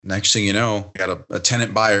Next thing you know, I got a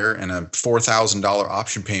tenant buyer and a $4,000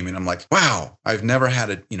 option payment. I'm like, wow, I've never had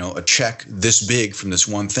a check this big from this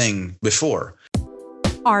one thing before.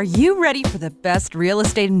 Are you ready for the best real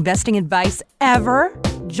estate investing advice ever?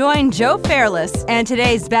 Join Joe Fairless and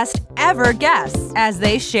today's best ever guests as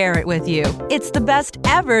they share it with you. It's the best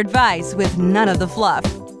ever advice with none of the fluff.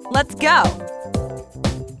 Let's go.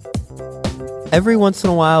 Every once in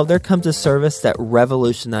a while, there comes a service that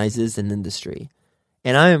revolutionizes an industry.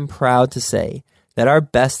 And I am proud to say that our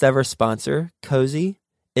best ever sponsor, Cozy,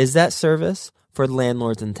 is that service for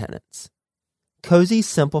landlords and tenants. Cozy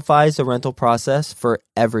simplifies the rental process for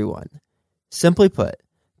everyone. Simply put,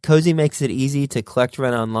 Cozy makes it easy to collect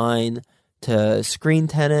rent online, to screen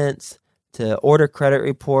tenants, to order credit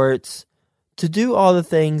reports, to do all the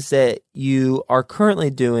things that you are currently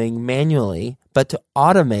doing manually, but to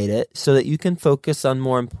automate it so that you can focus on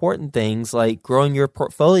more important things like growing your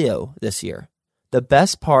portfolio this year. The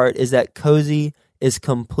best part is that Cozy is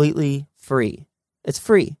completely free. It's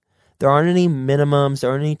free. There aren't any minimums,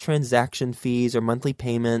 there aren't any transaction fees or monthly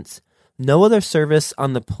payments. No other service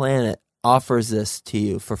on the planet offers this to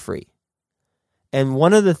you for free. And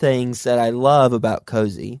one of the things that I love about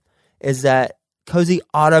Cozy is that Cozy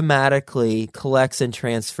automatically collects and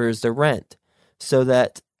transfers the rent so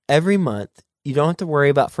that every month you don't have to worry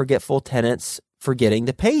about forgetful tenants forgetting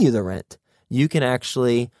to pay you the rent. You can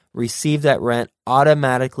actually receive that rent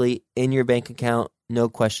automatically in your bank account, no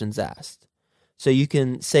questions asked. So you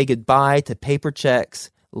can say goodbye to paper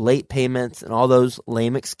checks, late payments, and all those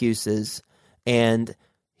lame excuses. And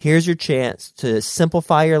here's your chance to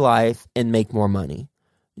simplify your life and make more money.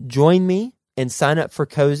 Join me and sign up for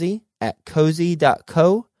Cozy at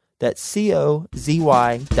cozy.co. That's COZY.co.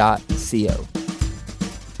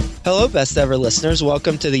 Hello, best ever listeners.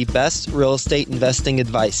 Welcome to the best real estate investing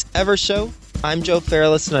advice ever show. I'm Joe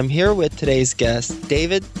Fairless, and I'm here with today's guest,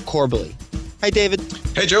 David Corbally. Hi, David.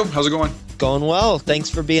 Hey, Joe. How's it going? Going well. Thanks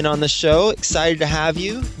for being on the show. Excited to have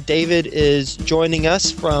you. David is joining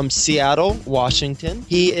us from Seattle, Washington.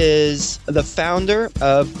 He is the founder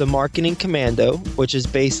of the Marketing Commando, which is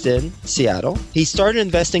based in Seattle. He started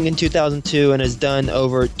investing in 2002 and has done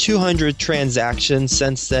over 200 transactions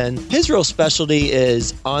since then. His real specialty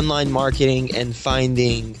is online marketing and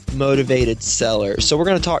finding motivated sellers. So we're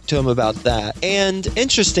going to talk to him about that. And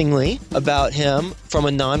interestingly, about him from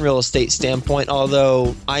a non-real estate standpoint,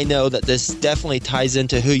 although I know that this definitely ties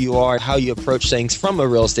into who you are, how you approach things from a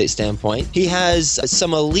real estate standpoint. He has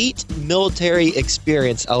some elite military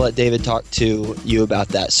experience. I'll let David talk to you about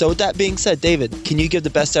that. So with that being said, David, can you give the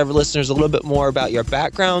best ever listeners a little bit more about your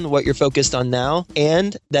background, what you're focused on now,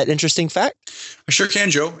 and that interesting fact? I sure can,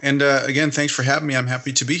 Joe. And again, thanks for having me. I'm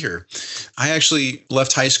happy to be here. I actually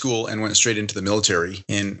left high school and went straight into the military.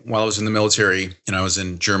 And while I was in the military, I was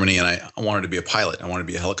in Germany, and I wanted to be a pilot. I wanted to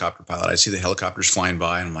be a helicopter pilot. I see the helicopters flying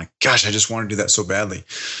by, and I'm like, gosh, I just want to do that so badly.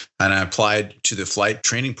 And I applied to the flight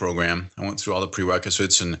training program. I went through all the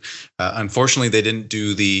prerequisites, and unfortunately, they didn't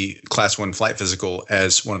do the Class 1 flight physical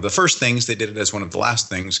as one of the first things. They did it as one of the last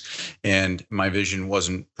things, and my vision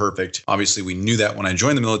wasn't perfect. Obviously, we knew that when I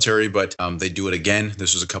joined the military, but they do it again.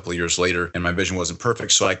 This was a couple of years later, and my vision wasn't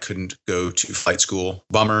perfect, so I couldn't go to flight school.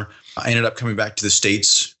 Bummer. I ended up coming back to the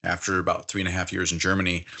States after about 3.5 years in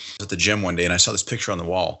Germany. I was at the gym one day, and I saw this picture on the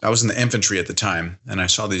wall. I was in the infantry at the time, and I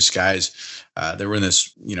saw these guys. They were in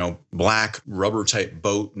this, black rubber type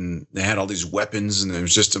boat, and they had all these weapons, and it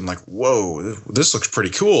was just, I'm like, whoa, this looks pretty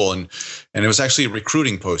cool. And it was actually a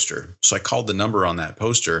recruiting poster. So I called the number on that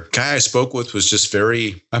poster. The guy I spoke with was just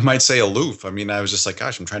very, I might say, aloof. I mean, I was just like,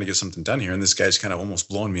 gosh, I'm trying to get something done here. And this guy's kind of almost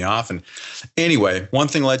blowing me off. And anyway, one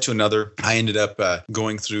thing led to another. I ended up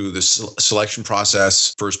going through the selection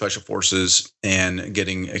process for Special Forces and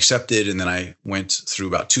getting accepted. And then I went through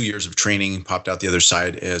about 2 years of training, popped out the other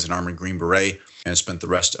side as an Army Green Beret, and spent the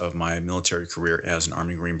rest of my military career as an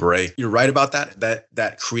Army Green Beret. You're right about that.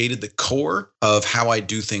 That created the core of how I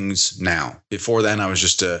do things now. Before then, I was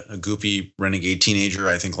just a goofy renegade teenager.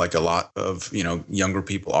 I think like a lot of younger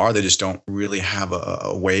people are. They just don't really have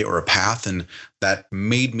a way or a path, and that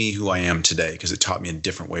made me who I am today because it taught me a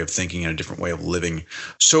different way of thinking and a different way of living.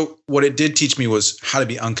 So what it did teach me was how to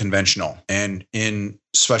be unconventional. And in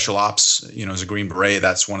special ops, as a Green Beret,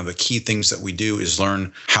 that's one of the key things that we do is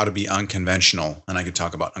learn how to be unconventional. And I could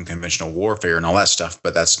talk about unconventional warfare and all that stuff,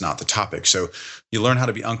 but that's not the topic. So you learn how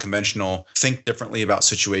to be unconventional, think differently about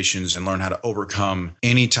situations, and learn how to overcome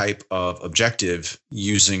any type of objective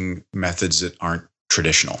using methods that aren't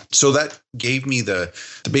traditional. So that gave me the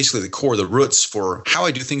basically the core, the roots for how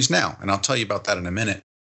I do things now. And I'll tell you about that in a minute.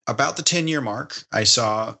 About the 10-year mark, I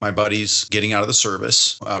saw my buddies getting out of the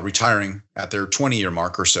service, retiring at their 20-year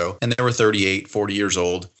mark or so. And they were 38, 40 years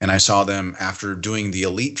old. And I saw them after doing the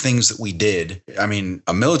elite things that we did. I mean,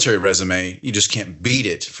 a military resume, you just can't beat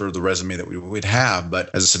it for the resume that we would have. But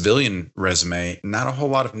as a civilian resume, not a whole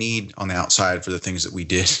lot of need on the outside for the things that we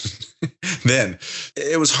did then.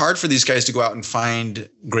 It was hard for these guys to go out and find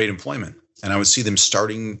great employment. And I would see them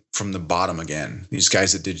starting from the bottom again. These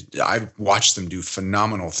guys I watched them do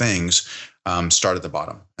phenomenal things, start at the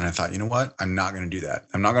bottom. And I thought, you know what? I'm not going to do that.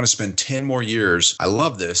 I'm not going to spend 10 more years. I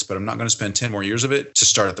love this, but I'm not going to spend 10 more years of it to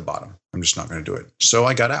start at the bottom. I'm just not going to do it. So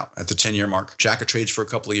I got out at the 10-year mark, jack of trades for a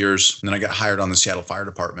couple of years. And then I got hired on the Seattle Fire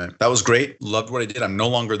Department. That was great. Loved what I did. I'm no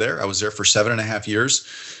longer there. I was there for 7.5 years.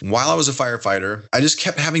 While I was a firefighter, I just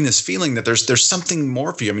kept having this feeling that there's something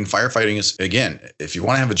more for you. I mean, firefighting is, again, if you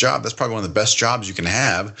want to have a job, that's probably one of the best jobs you can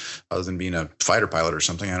have other than being a fighter pilot or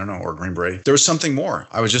something. I don't know, or Green Beret. There was something more.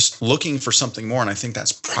 I was just looking for something more. And I think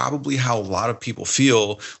that's probably how a lot of people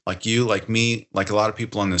feel, like you, like me, like a lot of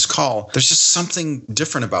people on this call. There's just something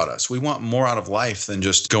different about us. We want more out of life than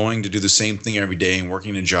just going to do the same thing every day and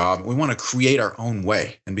working a job. We want to create our own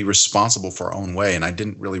way and be responsible for our own way. And I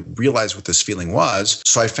didn't really realize what this feeling was.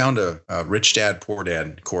 So I found a Rich Dad, Poor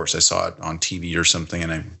Dad course. I saw it on TV or something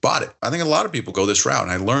and I bought it. I think a lot of people go this route.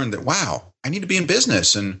 And I learned that, wow, I need to be in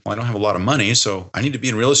business and I don't have a lot of money. So I need to be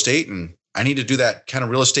in real estate and I need to do that kind of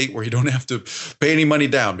real estate where you don't have to pay any money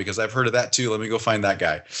down because I've heard of that too. Let me go find that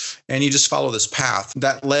guy. And you just follow this path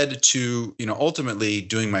that led to, ultimately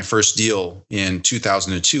doing my first deal in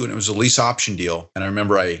 2002. And it was a lease option deal. And I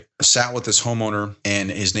remember I sat with this homeowner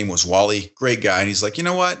and his name was Wally, great guy. And he's like, you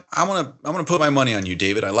know what? I want to put my money on you,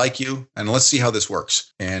 David. I like you. And let's see how this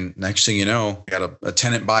works. And next thing you know, I got a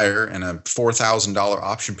tenant buyer and a $4,000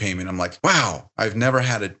 option payment. I'm like, wow, I've never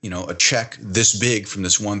had a check this big from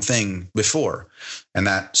this one thing before. And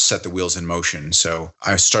that set the wheels in motion. So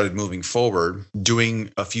I started moving forward,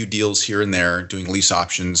 doing a few deals here and there, doing lease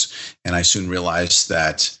options. And I soon realized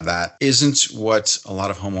that isn't what a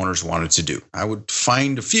lot of homeowners wanted to do. I would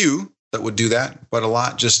find a few that would do that, but a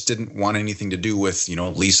lot just didn't want anything to do with,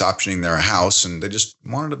 lease optioning their house, and they just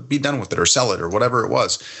wanted to be done with it or sell it or whatever it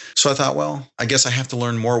was. So I thought, well, I guess I have to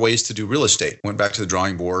learn more ways to do real estate. Went back to the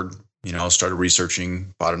drawing board, started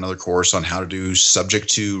researching, bought another course on how to do subject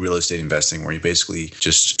to real estate investing, where you basically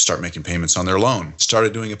just start making payments on their loan.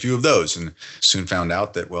 Started doing a few of those and soon found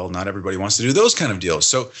out that, well, not everybody wants to do those kind of deals.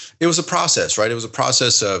 So it was a process, right? It was a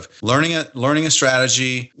process of learning a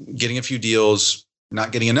strategy, getting a few deals,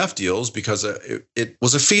 not getting enough deals because it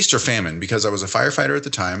was a feast or famine. Because I was a firefighter at the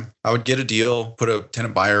time, I would get a deal, put a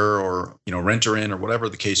tenant buyer or renter in or whatever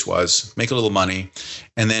the case was, make a little money,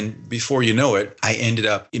 and then before you know it, I ended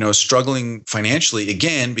up struggling financially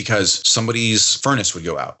again because somebody's furnace would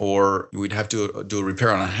go out or we'd have to do a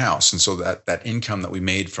repair on a house, and so that income that we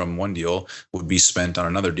made from one deal would be spent on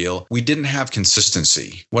another deal. We didn't have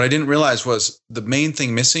consistency. What I didn't realize was the main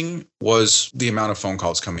thing missing was the amount of phone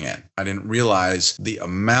calls coming in. I didn't realize the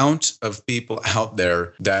amount of people out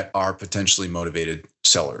there that are potentially motivated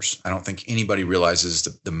sellers. I don't think anybody realizes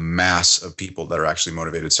the mass of people that are actually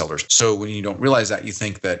motivated sellers. So when you don't realize that, you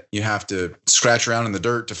think that you have to scratch around in the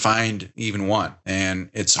dirt to find even one, and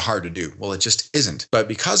it's hard to do. Well, it just isn't. But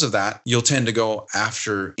because of that, you'll tend to go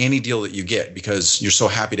after any deal that you get because you're so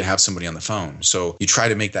happy to have somebody on the phone. So you try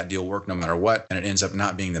to make that deal work no matter what, and it ends up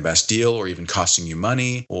not being the best deal or even costing you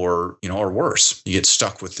money or worse. You get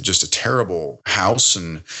stuck with just a terrible house,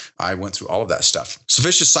 and I went through all of that stuff. It's a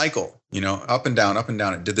vicious cycle. Up and down.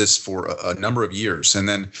 It did this for a number of years. And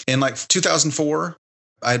then in 2004,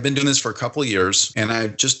 I had been doing this for a couple of years, and I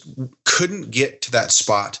just couldn't get to that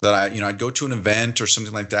spot that I'd go to an event or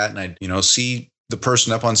something like that, and I'd, see the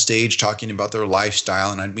person up on stage talking about their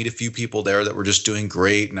lifestyle, and I'd meet a few people there that were just doing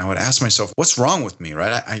great. And I would ask myself, what's wrong with me,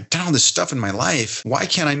 right? I done all this stuff in my life. Why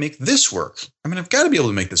can't I make this work? I mean, I've got to be able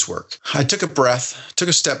to make this work. I took a breath, took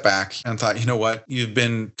a step back, and thought, you know what? You've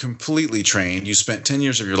been completely trained. You spent 10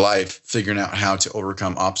 years of your life figuring out how to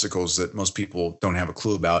overcome obstacles that most people don't have a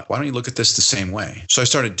clue about. Why don't you look at this the same way? So I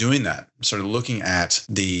started doing that. I started looking at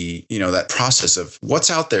that process of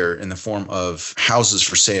what's out there in the form of houses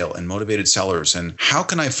for sale and motivated sellers, and how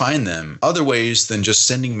can I find them other ways than just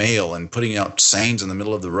sending mail and putting out signs in the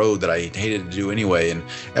middle of the road that I hated to do anyway, and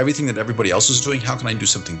everything that everybody else was doing. How can I do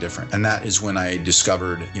something different? And that is when I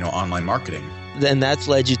discovered, online marketing. Then that's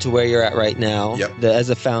led you to where you're at right now, yep. As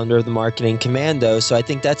a founder of the Marketing Commando. So I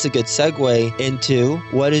think that's a good segue into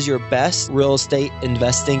what is your best real estate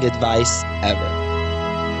investing advice ever?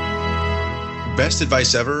 Best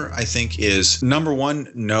advice ever, I think, is number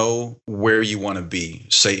one, know where you want to be,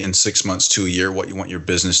 say in 6 months to a year, what you want your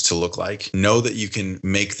business to look like. Know that you can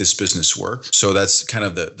make this business work. So that's kind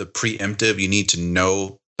of the preemptive. You need to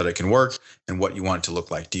know that it can work and what you want it to look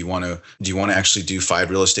like. Do you want to actually do 5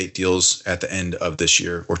 real estate deals at the end of this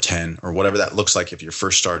year, or 10, or whatever that looks like if you're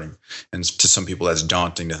first starting? And to some people that's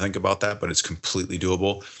daunting to think about that, but it's completely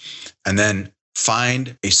doable. And then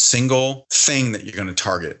find a single thing that you're going to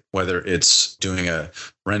target, whether it's doing a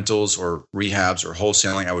rentals or rehabs or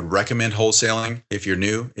wholesaling. I would recommend wholesaling if you're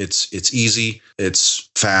new. It's easy, it's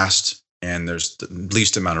fast, and there's the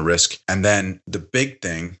least amount of risk. And then the big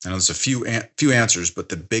thing, I know there's a few answers, but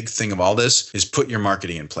the big thing of all this is put your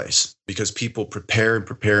marketing in place, because people prepare and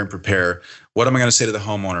prepare and prepare. What am I going to say to the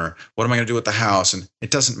homeowner? What am I going to do with the house? And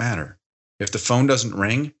it doesn't matter. If the phone doesn't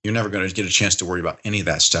ring, you're never going to get a chance to worry about any of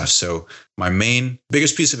that stuff. So my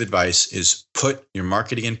biggest piece of advice is put your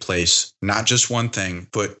marketing in place, not just one thing.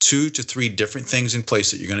 Put 2 to 3 different things in place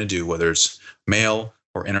that you're going to do, whether it's mail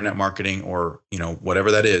or internet marketing or, whatever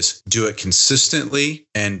that is. Do it consistently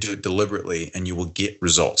and do it deliberately, and you will get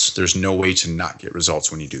results. There's no way to not get results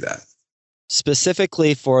when you do that.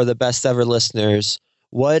 Specifically for the Best Ever listeners,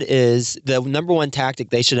 what is the number one tactic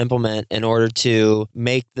they should implement in order to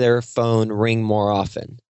make their phone ring more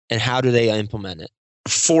often? And how do they implement it?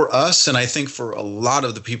 For us, and I think for a lot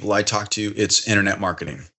of the people I talk to, it's internet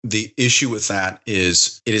marketing. The issue with that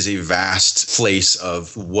is it is a vast place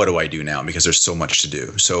of what do I do now, because there's so much to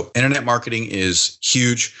do. So internet marketing is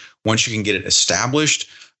huge. Once you can get it established,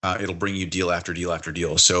 it'll bring you deal after deal after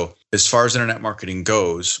deal. So as far as internet marketing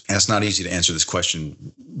goes, and it's not easy to answer this question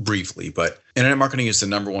briefly, but internet marketing is the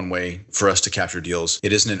number one way for us to capture deals.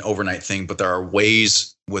 It isn't an overnight thing, but there are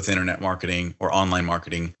ways with internet marketing or online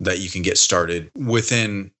marketing that you can get started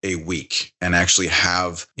within a week and actually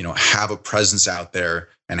have a presence out there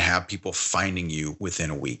and have people finding you within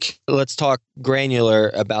a week. Let's talk granular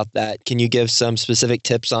about that. Can you give some specific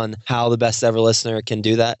tips on how the Best Ever listener can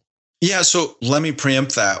do that? Yeah, so let me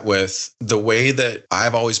preempt that with the way that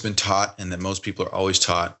I've always been taught, and that most people are always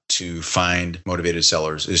taught to find motivated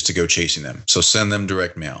sellers, is to go chasing them. So send them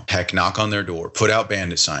direct mail. Heck, knock on their door, put out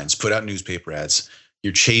bandit signs, put out newspaper ads.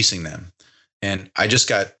 You're chasing them. And I just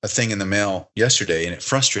got a thing in the mail yesterday, and it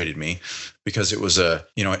frustrated me because it was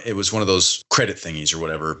one of those credit thingies or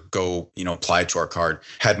whatever. Go, apply to our card,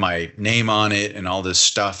 had my name on it and all this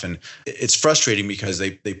stuff. And it's frustrating because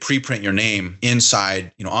they pre-print your name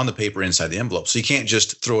inside, on the paper inside the envelope. So you can't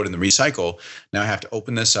just throw it in the recycle. Now I have to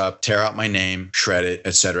open this up, tear out my name, shred it,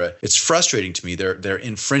 etc. It's frustrating to me. They're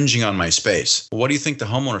infringing on my space. What do you think the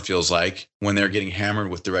homeowner feels like when they're getting hammered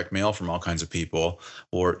with direct mail from all kinds of people,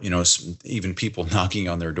 or, even people knocking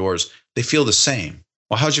on their doors? They feel the same.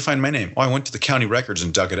 Well, how'd you find my name? Oh, I went to the county records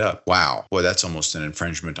and dug it up. Wow. Boy, that's almost an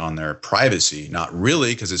infringement on their privacy. Not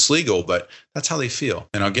really, because it's legal, but that's how they feel.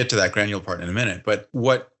 And I'll get to that granular part in a minute. But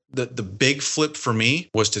what the big flip for me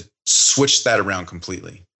was to switch that around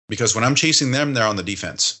completely. Because when I'm chasing them, they're on the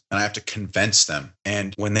defense and I have to convince them.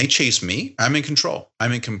 And when they chase me, I'm in control.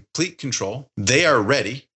 I'm in complete control. They are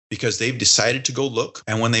ready, because they've decided to go look.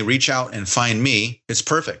 And when they reach out and find me, it's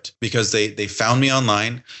perfect because they found me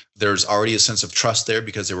online. There's already a sense of trust there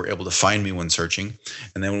because they were able to find me when searching.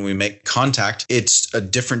 And then when we make contact, it's a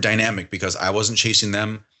different dynamic because I wasn't chasing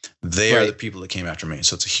them. They are the people that came after me.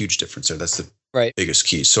 So it's a huge difference there. That's the biggest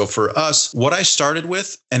key. So for us, what I started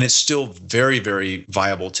with, and it's still very, very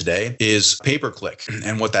viable today, is pay-per-click.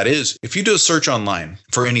 And what that is, if you do a search online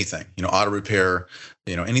for anything, auto repair,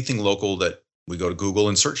 anything local that we go to Google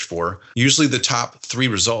and search for, usually the top 3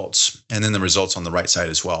 results, and then the results on the right side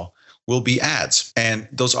as well, will be ads. And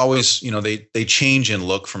those always, they change in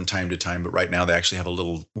look from time to time, but right now they actually have a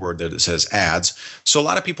little word there that says ads. So a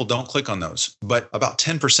lot of people don't click on those, but about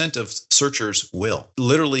 10% of searchers will.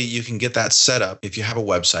 Literally, you can get that set up if you have a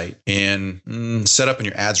website and set up and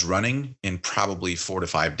your ads running in probably 4 to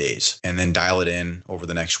 5 days, and then dial it in over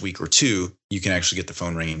the next week or 2. You can actually get the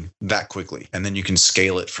phone ringing that quickly, and then you can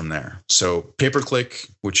scale it from there. So pay-per-click,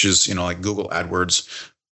 which is, like Google AdWords,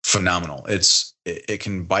 phenomenal. It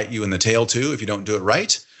can bite you in the tail too if you don't do it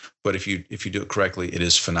right, but if you do it correctly, it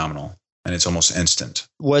is phenomenal, and it's almost instant.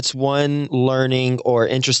 What's one learning or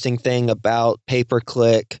interesting thing about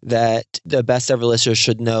pay-per-click that the Best Ever listeners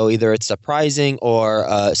should know? Either it's surprising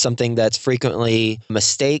or something that's frequently a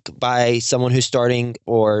mistake by someone who's starting,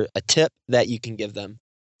 or a tip that you can give them.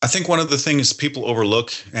 I think one of the things people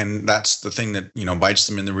overlook, and that's the thing that, bites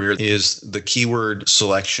them in the rear, is the keyword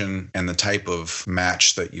selection and the type of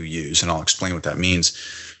match that you use. And I'll explain what that means.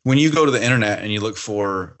 When you go to the internet and you look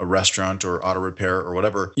for a restaurant or auto repair or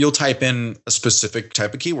whatever, you'll type in a specific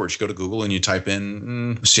type of keywords. You go to Google and you type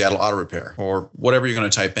in Seattle auto repair or whatever you're going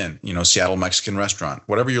to type in, Seattle Mexican restaurant,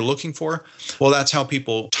 whatever you're looking for. Well, that's how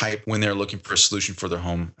people type when they're looking for a solution for their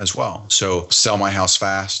home as well. So sell my house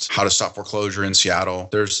fast, how to stop foreclosure in Seattle.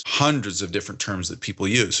 There's hundreds of different terms that people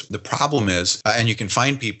use. The problem is, and you can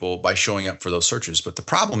find people by showing up for those searches, but the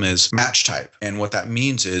problem is match type. And what that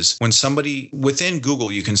means is when somebody within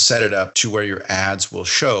Google, you can set it up to where your ads will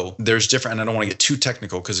show. There's different, and I don't want to get too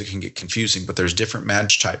technical because it can get confusing, but there's different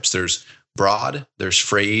match types. There's broad, there's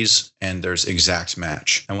phrase, and there's exact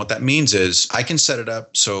match. And what that means is I can set it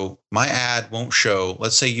up so my ad won't show,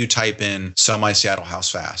 let's say you type in sell my Seattle house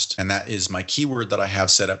fast, and that is my keyword that I have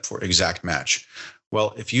set up for exact match.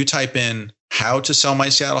 Well, if you type in how to sell my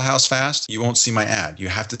Seattle house fast, you won't see my ad. You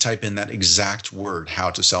have to type in that exact word, how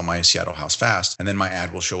to sell my Seattle house fast, and then my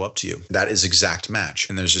ad will show up to you. That is exact match.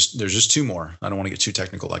 And there's just two more. I don't want to get too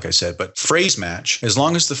technical, like I said, but phrase match, as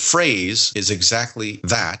long as the phrase is exactly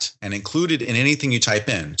that and included in anything you type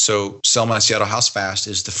in. So sell my Seattle house fast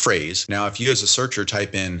is the phrase. Now, if you as a searcher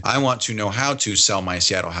type in, I want to know how to sell my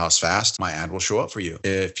Seattle house fast, my ad will show up for you.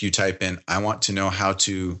 If you type in, I want to know how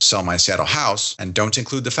to sell my Seattle house and don't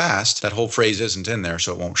include the fast, that whole phrase isn't in there,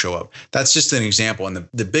 so it won't show up. That's just an example. And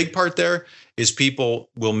the big part there is people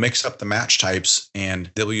will mix up the match types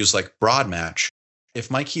and they'll use like broad match.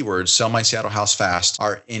 If my keywords, sell my Seattle house fast,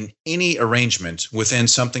 are in any arrangement within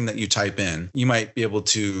something that you type in, you might be able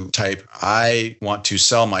to type, I want to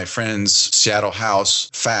sell my friend's Seattle house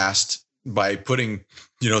fast by putting,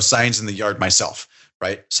 signs in the yard myself,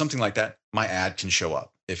 right? Something like that. My ad can show up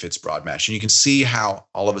if it's broad match. And you can see how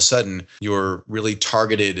all of a sudden your really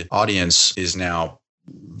targeted audience is now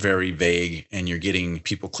very vague and you're getting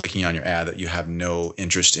people clicking on your ad that you have no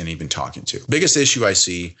interest in even talking to. Biggest issue I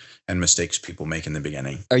see and mistakes people make in the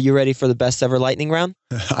beginning. Are you ready for the best ever lightning round?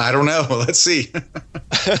 I don't know. Let's see.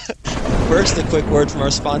 First, a quick word from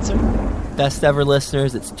our sponsor. Best ever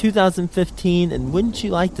listeners, it's 2015, and wouldn't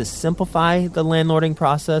you like to simplify the landlording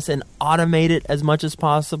process and automate it as much as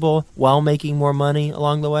possible while making more money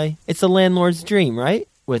along the way? It's a landlord's dream, right?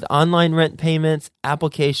 With online rent payments,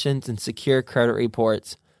 applications, and secure credit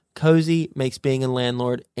reports, Cozy makes being a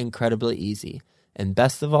landlord incredibly easy. And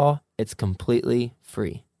best of all, it's completely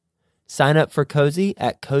free. Sign up for Cozy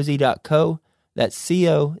at cozy.co. That's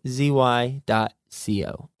COZY.co.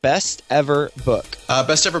 Best ever book.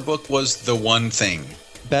 Best ever book was The One Thing.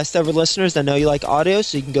 Best ever listeners, I know you like audio,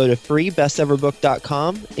 so you can go to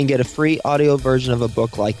freebesteverbook.com and get a free audio version of a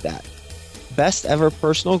book like that. Best ever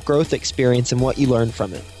personal growth experience and what you learned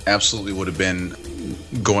from it. Absolutely would have been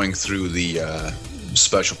going through the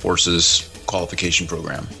Special Forces qualification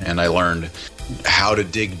program. And I learned how to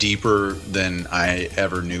dig deeper than I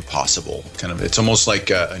ever knew possible. It's almost like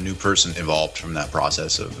a new person evolved from that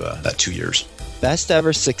process of that 2 years. Best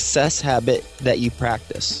ever success habit that you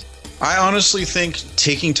practice. I honestly think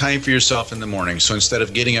taking time for yourself in the morning. So instead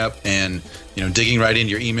of getting up and digging right into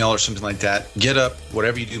your email or something like that, get up,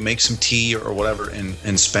 whatever you do, make some tea or whatever,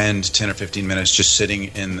 and spend 10 or 15 minutes just sitting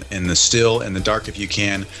in the still, in the dark if you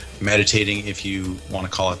can, meditating if you want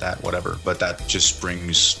to call it that, whatever. But that just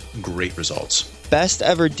brings great results. Best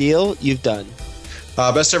ever deal you've done.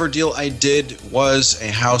 Best ever deal I did was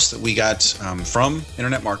a house that we got from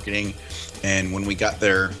internet marketing. And when we got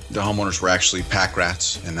there, the homeowners were actually pack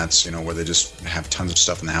rats, and that's where they just have tons of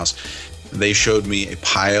stuff in the house. They showed me a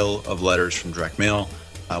pile of letters from direct mail.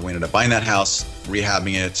 We ended up buying that house,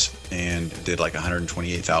 rehabbing it, and did like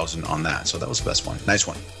 $128,000 on that. So that was the best one. Nice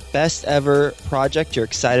one. Best ever project you're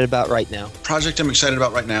excited about right now? Project I'm excited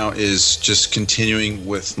about right now is just continuing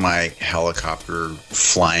with my helicopter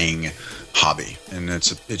flying hobby. And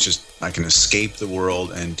it's just, I can escape the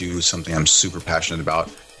world and do something I'm super passionate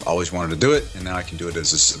about. Always wanted to do it, and now I can do it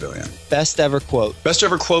as a civilian. Best ever quote. Best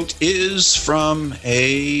ever quote is from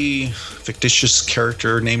a fictitious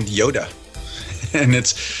character named Yoda. And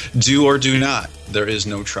it's do or do not. There is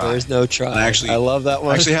no try. There is no try. I love that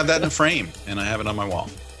one. I actually have that in a frame, and I have it on my wall.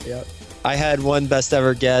 Yep. I had one best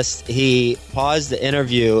ever guest. He paused the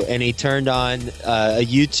interview and he turned on a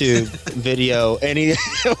YouTube video, and we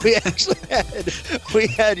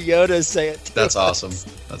had Yoda say it. That's awesome.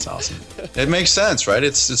 That's awesome. It makes sense, right?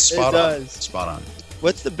 It's spot on. It's spot on.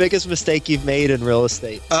 What's the biggest mistake you've made in real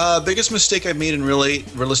estate? Biggest mistake I've made in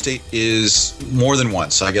real estate is more than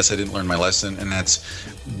once. I guess I didn't learn my lesson, and that's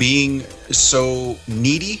being so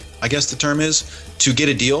needy, I guess the term is, to get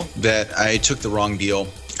a deal that I took the wrong deal.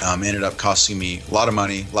 ended up costing me a lot of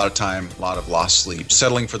money, a lot of time, a lot of lost sleep,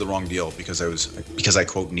 settling for the wrong deal because I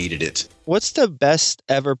quote needed it. What's the best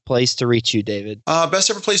ever place to reach you, David? Best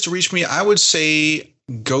ever place to reach me, I would say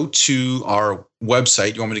go to our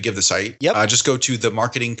website. You want me to give the site? Yep. Just go to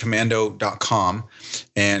themarketingcommando.com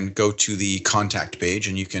and go to the contact page,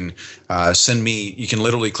 and you can send me, you can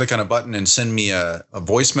literally click on a button and send me a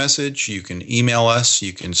voice message. You can email us.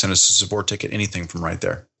 You can send us a support ticket, anything from right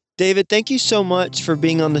there. David, thank you so much for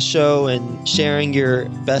being on the show and sharing your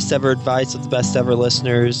best ever advice with the best ever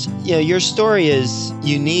listeners. You know, your story is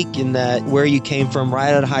unique in that where you came from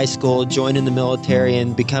right out of high school, joining the military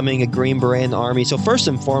and becoming a Green Beret in the Army. So first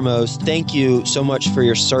and foremost, thank you so much for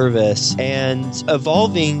your service and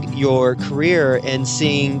evolving your career and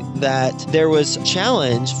seeing that there was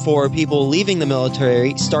challenge for people leaving the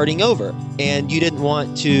military, starting over. And you didn't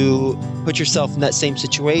want to put yourself in that same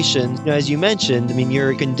situation. You know, as you mentioned, I mean,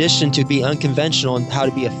 you're conditioned to be unconventional and how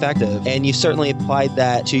to be effective. And you certainly applied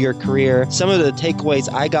that to your career. Some of the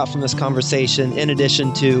takeaways I got from this conversation, in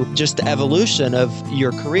addition to just the evolution of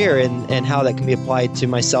your career and how that can be applied to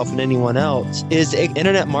myself and anyone else, is an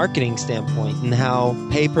internet marketing standpoint and how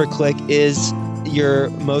pay-per-click is your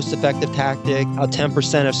most effective tactic, how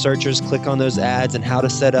 10% of searchers click on those ads, and how to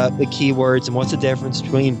set up the keywords and what's the difference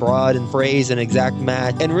between broad and phrase and exact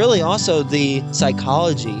match. And really also the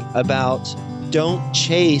psychology about don't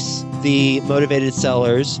chase the motivated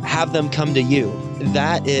sellers, have them come to you.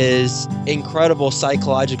 That is incredible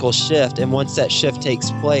psychological shift. And once that shift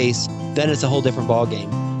takes place, then it's a whole different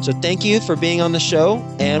ballgame. So thank you for being on the show,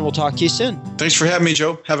 and we'll talk to you soon. Thanks for having me,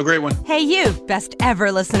 Joe. Have a great one. Hey, you, best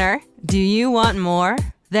ever listener. Do you want more?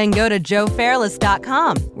 Then go to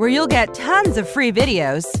joefairless.com, where you'll get tons of free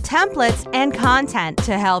videos, templates, and content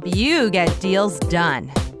to help you get deals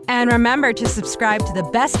done. And remember to subscribe to the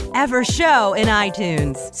Best Ever Show in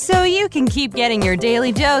iTunes so you can keep getting your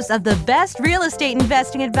daily dose of the best real estate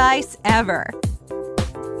investing advice ever.